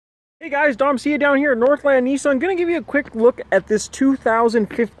Hey guys, Dom, see you down here at Northland Nissan. Gonna give you a quick look at this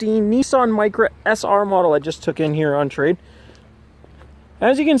 2015 Nissan Micra SR model I just took in here on trade.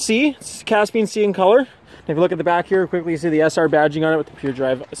 As you can see, it's Caspian Sea in color. If you look at the back here, quickly you see the SR badging on it with the pure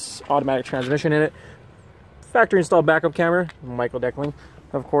drive automatic transmission in it. Factory installed backup camera, Michael Deckling,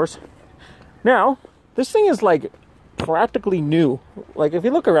 of course. Now, this thing is like practically new. Like if you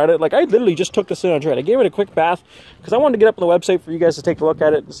look around it, like I literally just took this in on trade. I gave it a quick bath because I wanted to get up on the website for you guys to take a look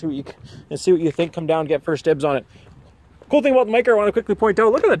at it and see what you think. Come down and get first dibs on it. Cool thing about the Micra, I want to quickly point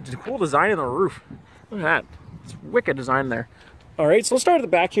out, look at the cool design of the roof. Look at that. It's wicked design there. Alright, so let's start at the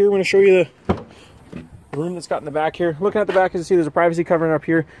back here. I'm going to show you the room that's got in the back here. Looking at the back, as you see, there's a privacy covering up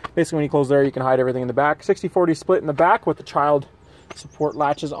here. Basically, when you close there, you can hide everything in the back. 60/40 split in the back with the child support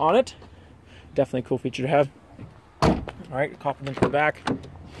latches on it. Definitely a cool feature to have. Alright, copper into the back.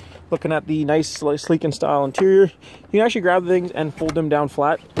 Looking at the nice, sleek and style interior. You can actually grab the things and fold them down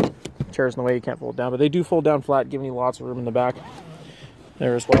flat. Chairs in the way, you can't fold down, but they do fold down flat, giving you lots of room in the back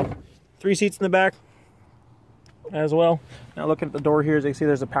there as well. 3 seats in the back as well. Now looking at the door here, as you can see,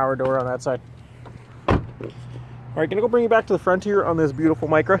 there's a power door on that side. Alright, gonna go bring you back to the front here on this beautiful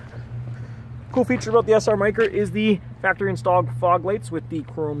Micra. Cool feature about the SR Micra is the factory installed fog lights with the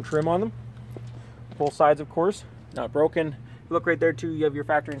chrome trim on them. Both sides, of course, not broken. Look right there too, you have your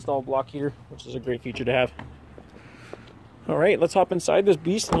factory installed block heater, which is a great feature to have. Alright, let's hop inside this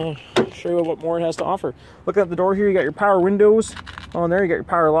beast and I'll show you what more it has to offer. Looking at the door here, you got your power windows on there, you got your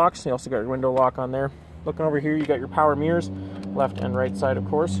power locks, you also got your window lock on there. Looking over here, you got your power mirrors, left and right side, of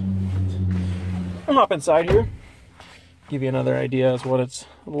course. I'll hop inside here, give you another idea as what it's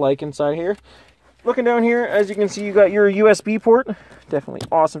like inside here. Looking down here, as you can see, you got your USB port. Definitely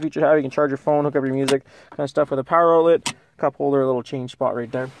awesome feature to have. You can charge your phone, hook up your music, kind of stuff with a power outlet, cup holder, a little change spot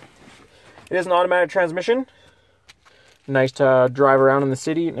right there. It is an automatic transmission. Nice to drive around in the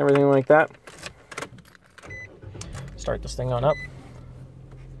city and everything like that. Start this thing on up.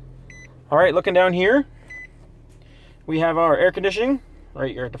 Alright, looking down here, we have our air conditioning.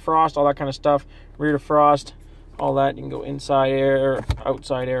 Right, your defrost, all that kind of stuff. Rear defrost, all that. You can go inside air,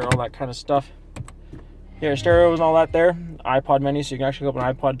 outside air, all that kind of stuff. Yeah, stereos and all that there. iPod menu, so you can actually open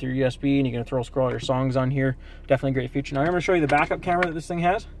an iPod through USB and you can scroll your songs on here. Definitely a great feature. Now I'm going to show you the backup camera that this thing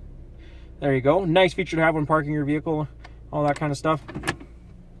has. There you go. Nice feature to have when parking your vehicle, all that kind of stuff.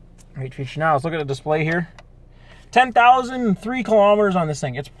 Great feature. Now let's look at the display here. 10,003 kilometers on this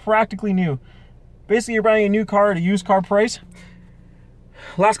thing. It's practically new. Basically, you're buying a new car at a used car price.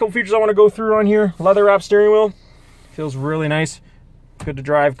 Last couple features I want to go through on here. Leather wrap steering wheel. Feels really nice. Good to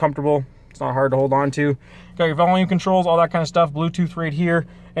drive, comfortable. It's not hard to hold on to. Got your volume controls, all that kind of stuff. Bluetooth right here,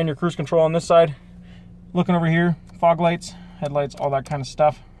 and your cruise control on this side. Looking over here, fog lights, headlights, all that kind of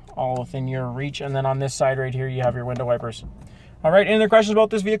stuff, all within your reach. And then on this side right here, you have your window wipers. All right, any other questions about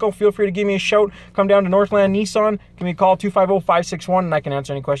this vehicle, feel free to give me a shout. Come down to Northland Nissan, give me a call, 250-561, and I can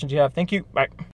answer any questions you have. Thank you. Bye.